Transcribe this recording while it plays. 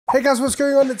Hey guys, what's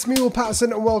going on? It's me,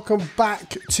 Paterson, and welcome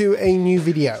back to a new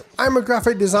video. I'm a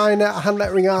graphic designer, a hand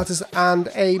lettering artist, and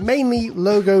a mainly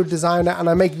logo designer, and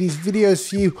I make these videos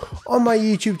for you on my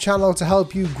YouTube channel to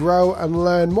help you grow and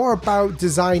learn more about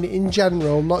design in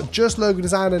general, not just logo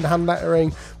design and hand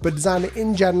lettering, but design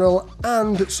in general,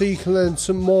 and so you can learn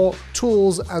some more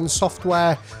tools and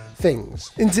software things.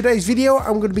 In today's video,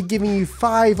 I'm going to be giving you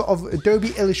 5 of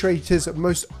Adobe Illustrator's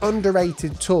most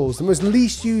underrated tools, the most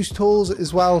least used tools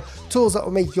as well, tools that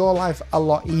will make your life a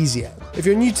lot easier. If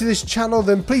you're new to this channel,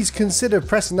 then please consider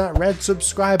pressing that red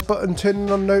subscribe button, turning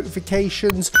on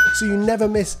notifications so you never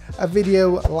miss a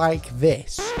video like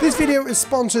this. This video is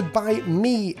sponsored by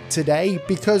me today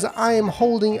because I am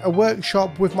holding a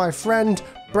workshop with my friend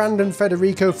Brandon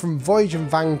Federico from Voyage and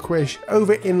Vanquish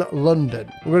over in London.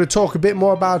 We're going to talk a bit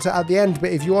more about it at the end,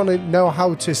 but if you want to know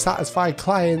how to satisfy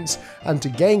clients and to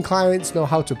gain clients, know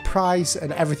how to price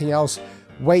and everything else,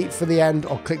 wait for the end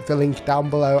or click the link down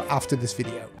below after this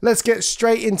video. Let's get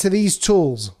straight into these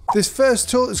tools. This first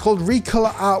tool is called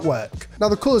Recolor Artwork. Now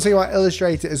the coolest thing about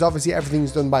Illustrator is obviously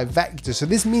everything's done by vector, so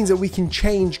this means that we can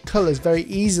change colors very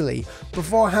easily.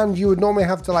 Beforehand you would normally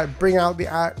have to bring out the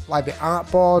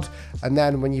artboard, and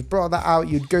then when you've brought that out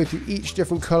you'd go through each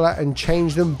different color and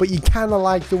change them, but you kind of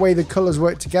like the way the colors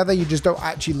work together, you just don't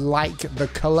actually like the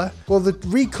color. Well, the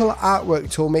Recolor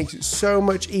Artwork tool makes it so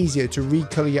much easier to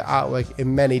recolor your artwork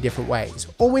in many different ways.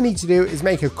 All we need to do is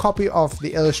make a copy of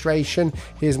the illustration.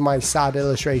 Here's my sad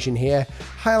illustration here.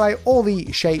 Highlight all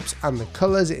the shapes and the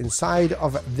colors inside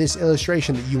of this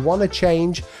illustration that you want to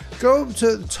change. Go up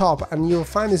to the top and you'll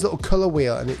find this little color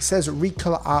wheel and it says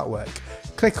Recolor Artwork.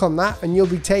 Click on that and you'll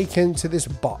be taken to this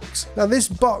box. Now this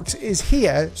box is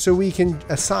here so we can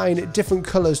assign different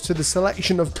colors to the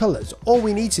selection of colors. All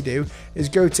we need to do is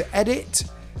go to Edit.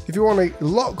 If you want to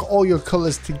lock all your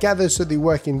colors together so they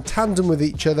work in tandem with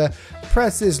each other,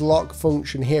 press this lock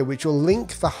function here, which will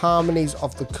link the harmonies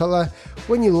of the color.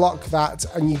 When you lock that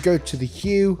and you go to the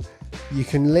hue, you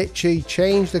can literally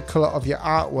change the color of your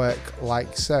artwork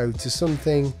like so to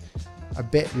something a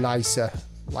bit nicer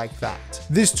like that.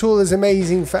 This tool is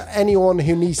amazing for anyone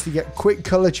who needs to get quick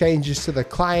color changes to their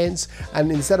clients,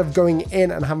 and instead of going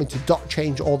in and having to dot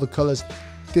change all the colors,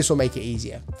 this will make it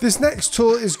easier. This next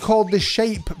tool is called the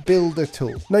Shape Builder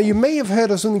tool. Now you may have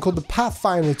heard of something called the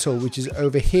Pathfinder tool, which is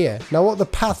over here. Now what the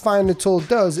Pathfinder tool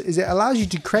does is it allows you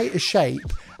to create a shape,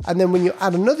 and then when you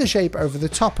add another shape over the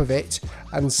top of it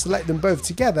and select them both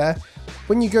together,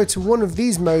 when you go to one of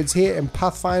these modes here in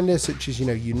Pathfinder, such as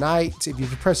Unite, if you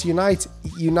press Unite,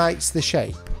 it unites the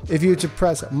shape. If you were to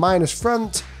press minus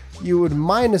front, you would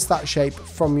minus that shape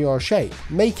from your shape,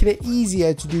 making it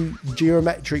easier to do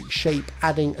geometric shape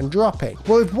adding and dropping.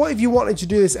 Well, what if you wanted to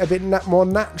do this a bit more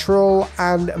natural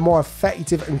and more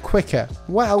effective and quicker?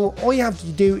 Well, all you have to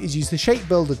do is use the Shape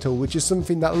Builder tool, which is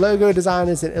something that logo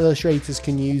designers and illustrators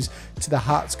can use to their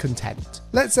heart's content.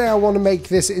 Let's say I want to make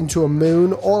this into a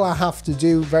moon. All I have to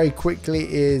do very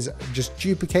quickly is just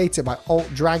duplicate it by alt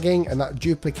dragging, and that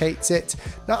duplicates it.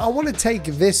 Now I want to take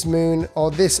this moon or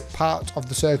this part of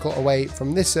the circle away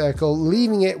from this circle,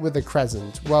 leaving it with a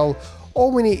crescent. Well,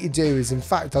 all we need to do is, in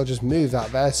fact, I'll just move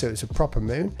that there so it's a proper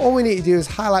moon. All we need to do is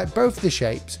highlight both the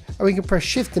shapes and we can press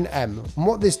Shift and M. And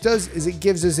what this does is it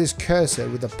gives us this cursor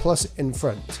with a plus in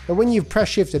front. And when you press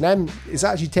Shift and M, it's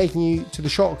actually taking you to the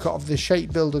shortcut of the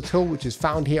Shape Builder tool, which is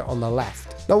found here on the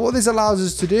left. Now what this allows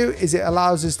us to do is it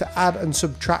allows us to add and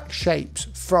subtract shapes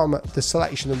from the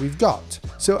selection that we've got.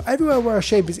 So everywhere where a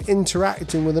shape is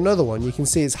interacting with another one, you can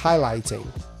see it's highlighting.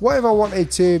 What if I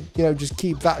wanted to, just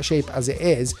keep that shape as it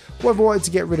is? What if I wanted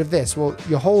to get rid of this? Well,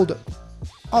 you hold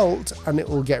Alt and it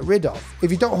will get rid of. If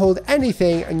you don't hold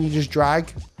anything and you just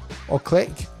drag or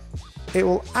click, it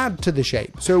will add to the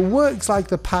shape. So it works like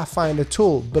the Pathfinder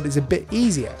tool, but it's a bit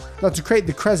easier. Now to create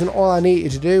the crescent, all I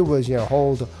needed to do was,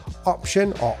 hold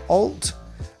Option or Alt,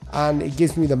 and it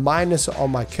gives me the minus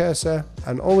on my cursor,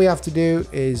 and all we have to do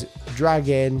is drag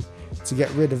in to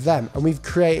get rid of them, and we've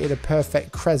created a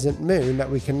perfect crescent moon that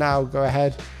we can now go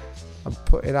ahead and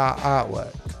put in our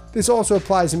artwork. This also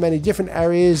applies in many different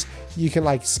areas. You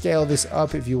can scale this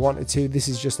up if you wanted to. This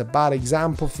is just a bad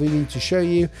example for me to show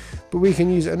you, but we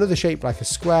can use another shape like a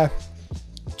square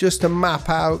just to map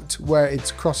out where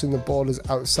it's crossing the borders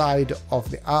outside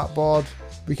of the artboard.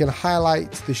 We can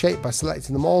highlight the shape by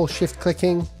selecting them all, shift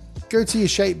clicking, go to your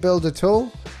Shape Builder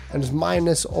tool and just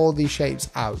minus all these shapes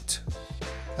out.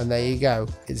 And there you go,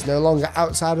 it's no longer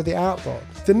outside of the artboard.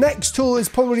 The next tool is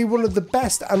probably one of the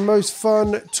best and most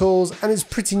fun tools, and it's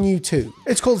pretty new too.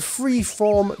 It's called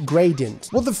Freeform Gradient.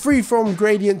 What the Freeform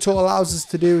Gradient tool allows us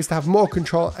to do is to have more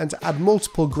control and to add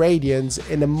multiple gradients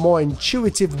in a more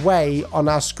intuitive way on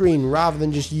our screen rather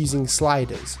than just using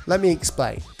sliders. Let me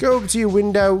explain. Go up to your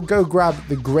window, go grab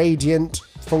the gradient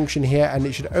function here, and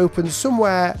it should open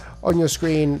somewhere on your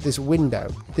screen this window.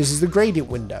 This is the gradient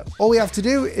window. All we have to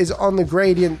do is on the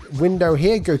gradient window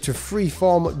here, go to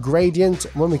Freeform Gradient.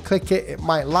 When we click it, it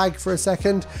might lag for a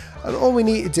second, and all we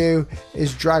need to do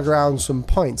is drag around some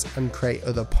points and create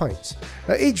other points.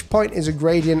 Now each point is a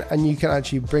gradient, and you can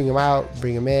actually bring them out,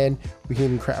 bring them in. We can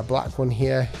even create a black one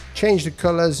here, change the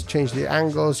colors, change the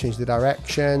angles, change the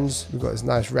directions. We've got this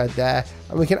nice red there,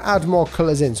 and we can add more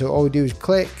colors in. So all we do is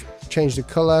click, change the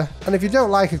color, and if you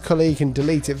don't like a color, you can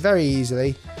delete it very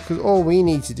easily, because all we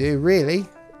need to do really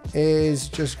is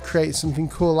just create something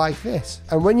cool like this.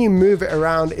 And when you move it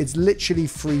around, it's literally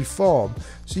free form,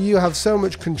 so you have so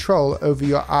much control over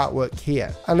your artwork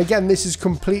here. And again, this is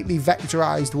completely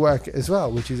vectorized work as well,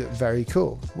 which is very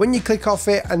cool. When you click off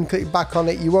it and click back on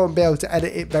it, you won't be able to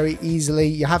edit it very easily.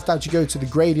 You have to actually go to the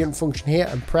gradient function here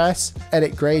and press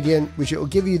edit gradient, which it will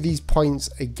give you these points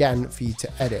again for you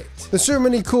to edit. There's so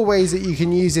many cool ways that you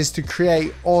can use this to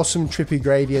create awesome trippy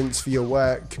gradients for your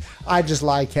work. I just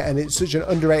like it, and it's such an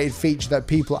underrated feature that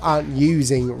people aren't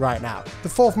using right now. The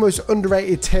fourth most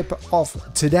underrated tip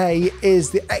of today is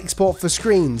the export for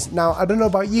screens. Now, I don't know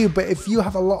about you, but if you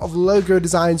have a lot of logo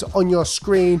designs on your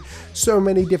screen, so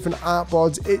many different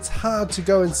artboards, it's hard to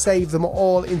go and save them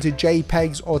all into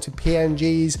JPEGs or to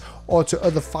PNGs or to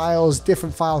other files,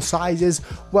 different file sizes.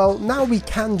 Well, now we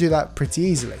can do that pretty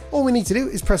easily. All we need to do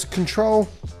is press Control,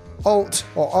 Alt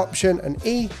or Option and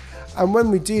E, and when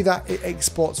we do that, it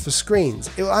exports for screens.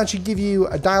 It will actually give you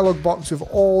a dialog box with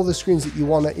all the screens that you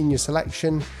want in your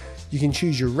selection. You can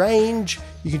choose your range,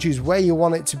 you can choose where you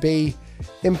want it to be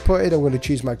inputted. I'm going to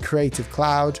choose my Creative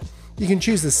Cloud. You can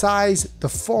choose the size, the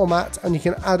format, and you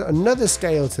can add another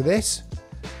scale to this,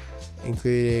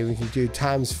 including we can do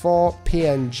 ×4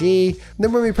 PNG. And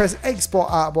then when we press export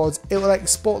artboards, it will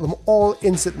export them all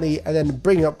instantly and then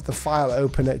bring up the file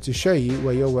opener to show you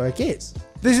where your work is.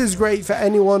 This is great for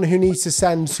anyone who needs to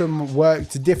send some work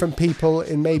to different people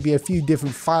in maybe a few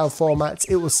different file formats.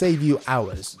 It will save you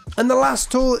hours. And the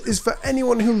last tool is for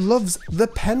anyone who loves the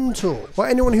pen tool, or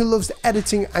anyone who loves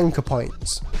editing anchor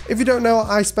points. If you don't know,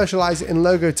 I specialize in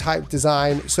logo type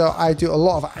design, so I do a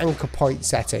lot of anchor point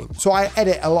setting. So I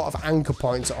edit a lot of anchor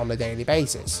points on a daily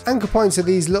basis. Anchor points are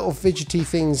these little fidgety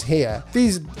things here.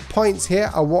 These points here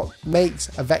are what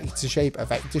makes a vector shape a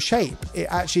vector shape. It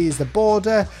actually is the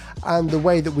border, and the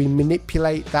way that we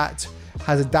manipulate that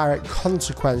has a direct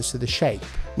consequence to the shape.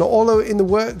 Now, although in the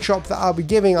workshop that I'll be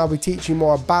giving, I'll be teaching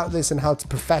more about this and how to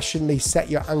professionally set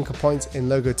your anchor points in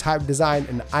logo type design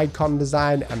and icon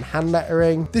design and hand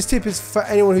lettering. This tip is for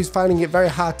anyone who's finding it very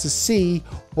hard to see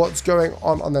what's going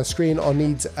on their screen or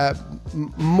needs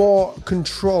more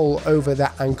control over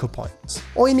their anchor points.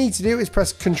 All you need to do is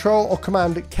press Control or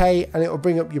Command K, and it will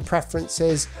bring up your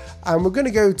preferences. And we're going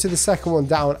to go to the second one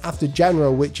down after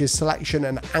General, which is Selection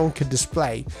and Anchor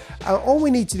Display. And all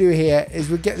we need to do here is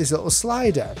we get this little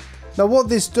slider. Now what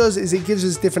this does is it gives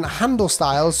us different handle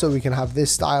styles, so we can have this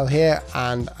style here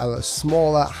and a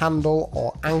smaller handle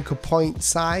or anchor point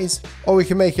size, or we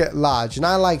can make it large, and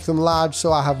I like them large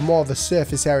so I have more of a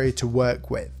surface area to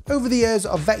work with. Over the years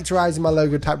of vectorizing my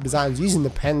logo type designs using the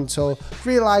pen tool, I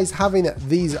realized having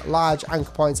these large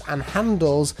anchor points and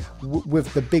handles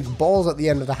with the big balls at the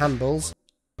end of the handles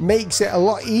makes it a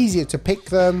lot easier to pick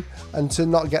them and to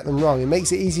not get them wrong. It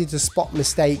makes it easier to spot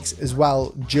mistakes as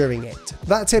well during it.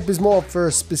 That tip is more for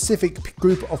a specific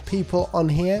group of people on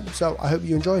here, so I hope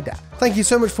you enjoyed that. Thank you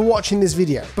so much for watching this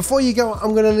video. Before you go,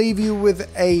 I'm going to leave you with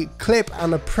a clip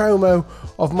and a promo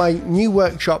of my new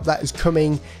workshop that is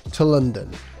coming to London.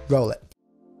 Roll it.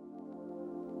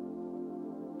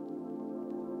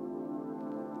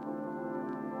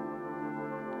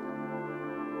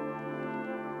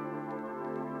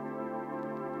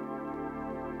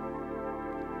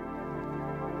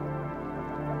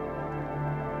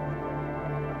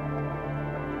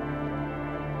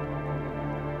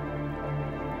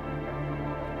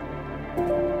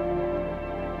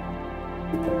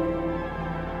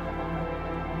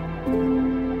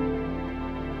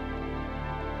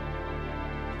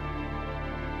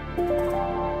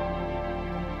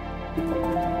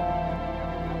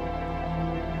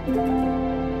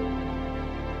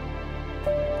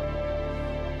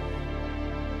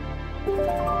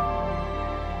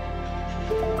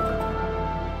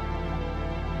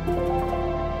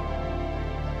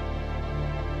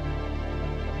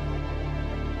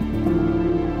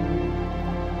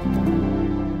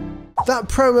 That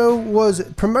promo was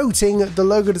promoting the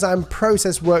logo design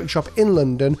process workshop in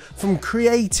London, from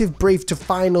creative brief to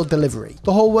final delivery.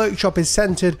 The whole workshop is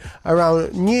centered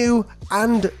around new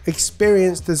and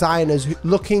experienced designers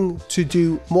looking to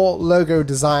do more logo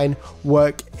design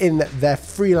work in their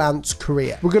freelance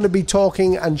career. We're going to be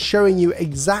talking and showing you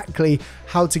exactly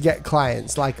how to get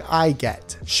clients like I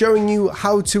get, showing you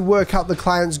how to work out the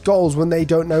client's goals when they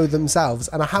don't know themselves,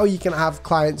 and how you can have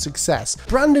client success.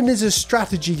 Brandon is a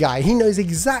strategy guy. He knows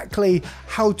exactly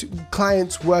how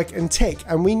clients work and tick,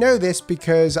 and we know this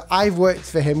because I've worked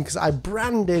for him because I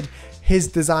branded his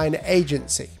design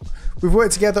agency. We've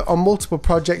worked together on multiple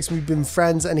projects, we've been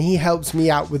friends, and he helps me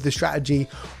out with the strategy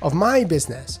of my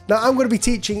business. Now, I'm going to be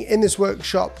teaching in this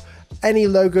workshop any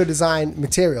logo design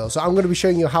material. So I'm going to be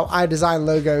showing you how I design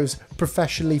logos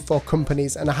professionally for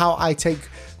companies, and how I take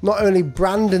not only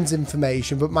Brandon's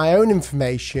information but my own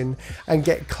information and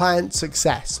get client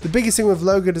success. The biggest thing with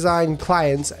logo design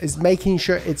clients is making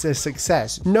sure it's a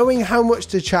success. Knowing how much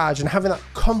to charge and having that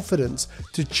confidence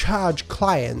to charge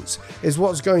clients is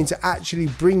what's going to actually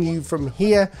bring you from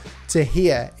here to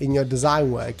here in your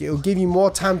design work. It will give you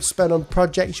more time to spend on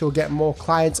projects, you'll get more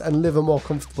clients and live a more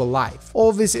comfortable life.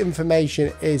 All this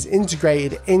information is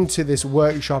integrated into this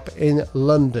workshop in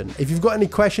London. If you've got any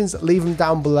questions, leave them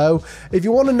down below. If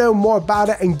you want to know more about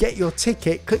it and get your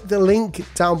ticket, click the link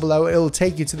down below. It will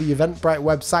take you to the Eventbrite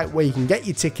website where you can get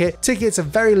your ticket. Tickets are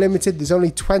very limited, there's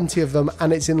only 20 of them,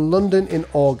 and it's in London in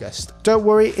August. Don't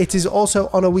worry, it is also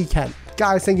on a weekend.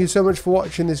 Guys, thank you so much for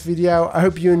watching this video. I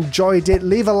hope you enjoyed it.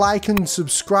 Leave a like and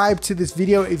subscribe to this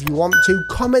video if you want to.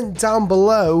 Comment down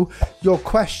below your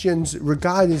questions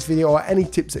regarding this video or any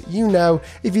tips that you know.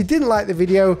 If you didn't like the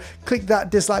video, click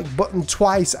that dislike button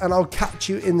twice and I'll catch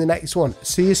you in the next one.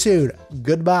 See you soon.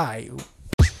 Goodbye.